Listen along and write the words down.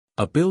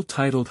A bill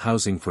titled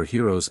Housing for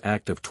Heroes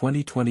Act of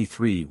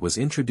 2023 was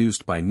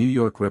introduced by New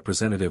York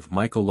Representative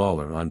Michael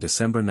Lawler on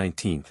December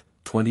 19,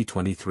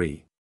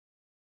 2023.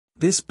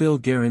 This bill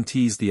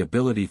guarantees the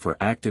ability for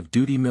active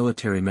duty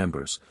military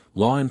members,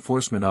 law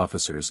enforcement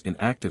officers in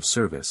active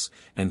service,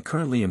 and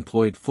currently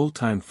employed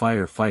full-time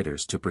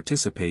firefighters to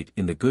participate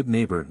in the Good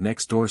Neighbor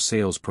Next Door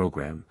sales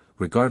program,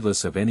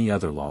 regardless of any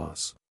other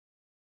laws.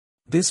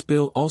 This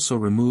bill also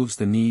removes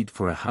the need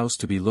for a house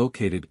to be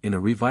located in a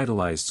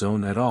revitalized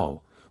zone at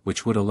all,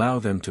 which would allow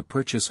them to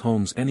purchase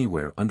homes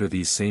anywhere under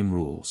these same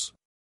rules.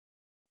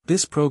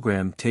 This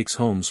program takes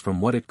homes from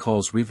what it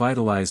calls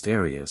revitalized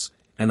areas,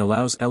 and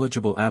allows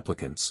eligible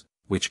applicants,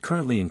 which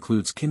currently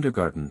includes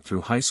kindergarten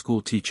through high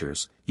school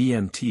teachers,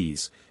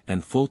 EMTs,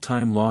 and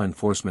full-time law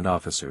enforcement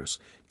officers,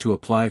 to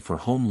apply for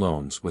home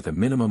loans with a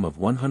minimum of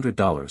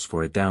 $100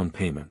 for a down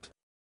payment.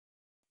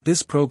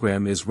 This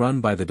program is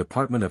run by the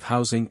Department of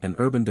Housing and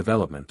Urban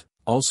Development,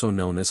 also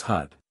known as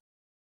HUD.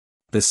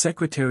 The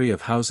Secretary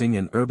of Housing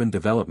and Urban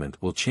Development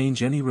will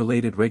change any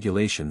related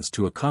regulations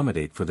to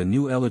accommodate for the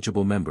new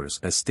eligible members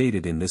as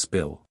stated in this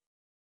bill.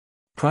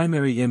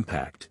 Primary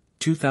impact: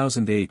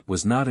 2008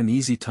 was not an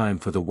easy time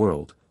for the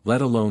world, let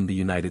alone the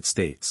United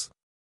States.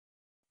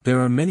 There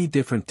are many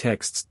different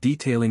texts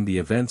detailing the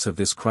events of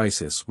this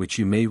crisis which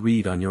you may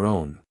read on your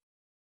own.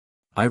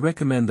 I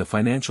recommend The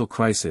Financial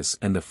Crisis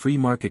and the Free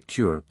Market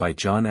Cure by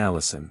John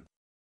Allison.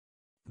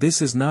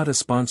 This is not a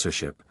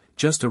sponsorship,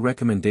 just a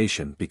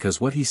recommendation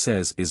because what he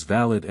says is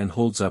valid and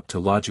holds up to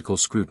logical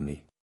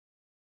scrutiny.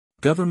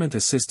 Government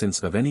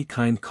assistance of any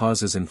kind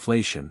causes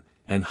inflation,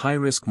 and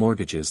high-risk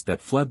mortgages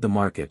that flood the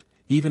market,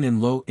 even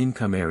in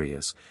low-income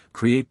areas,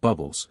 create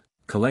bubbles,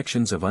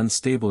 collections of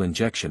unstable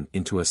injection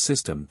into a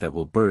system that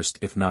will burst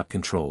if not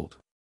controlled.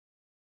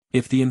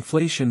 If the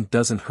inflation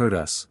doesn't hurt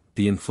us,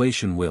 the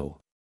inflation will.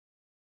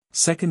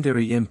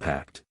 Secondary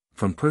impact: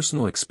 from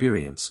personal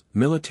experience,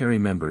 military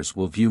members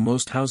will view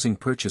most housing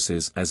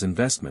purchases as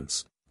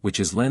investments,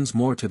 which lends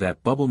more to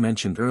that bubble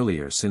mentioned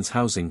earlier since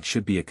housing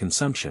should be a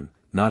consumption,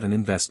 not an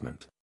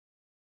investment.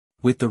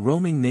 With the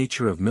roaming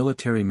nature of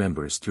military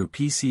members through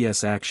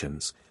PCS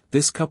actions,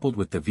 this coupled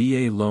with the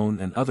VA loan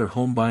and other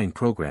home buying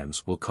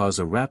programs will cause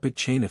a rapid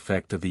chain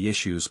effect of the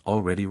issues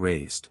already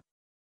raised.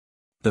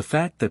 The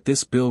fact that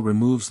this bill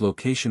removes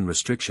location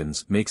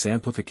restrictions makes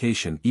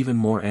amplification even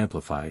more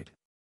amplified.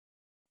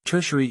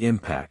 Tertiary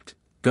impact: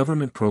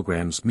 government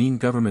programs mean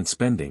government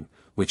spending,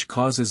 which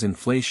causes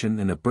inflation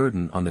and a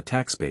burden on the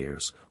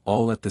taxpayers,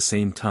 all at the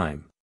same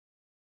time.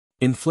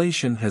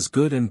 Inflation has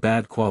good and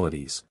bad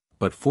qualities,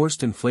 but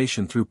forced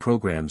inflation through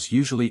programs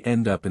usually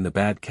end up in the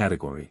bad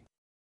category.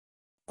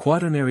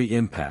 Quaternary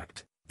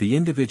impact: the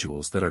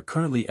individuals that are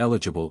currently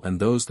eligible and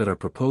those that are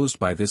proposed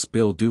by this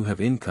bill do have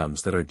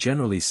incomes that are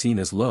generally seen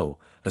as low,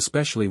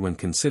 especially when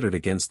considered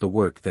against the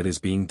work that is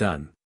being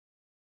done.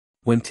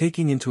 When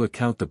taking into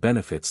account the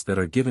benefits that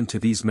are given to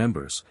these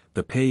members,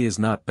 the pay is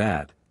not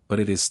bad, but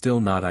it is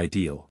still not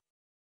ideal.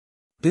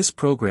 This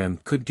program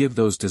could give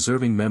those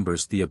deserving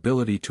members the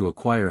ability to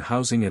acquire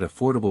housing at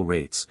affordable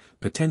rates,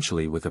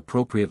 potentially with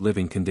appropriate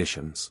living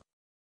conditions.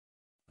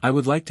 I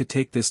would like to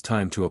take this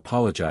time to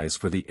apologize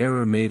for the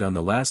error made on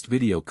the last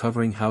video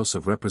covering House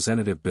of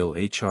Representative Bill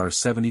H.R.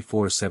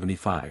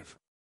 7475.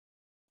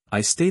 I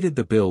stated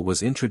the bill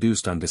was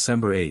introduced on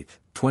December 8,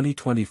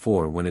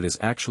 2024 when it is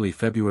actually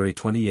February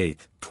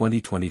 28,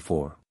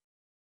 2024.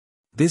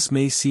 This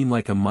may seem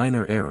like a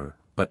minor error,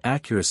 but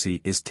accuracy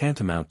is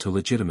tantamount to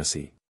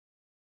legitimacy.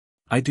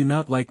 I do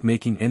not like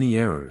making any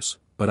errors,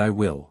 but I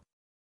will.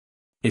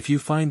 If you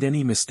find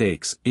any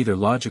mistakes, either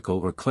logical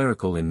or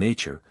clerical in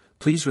nature,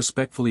 please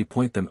respectfully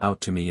point them out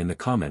to me in the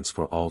comments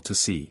for all to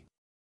see.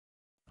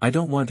 I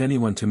don't want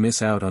anyone to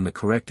miss out on the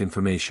correct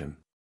information.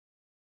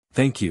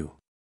 Thank you.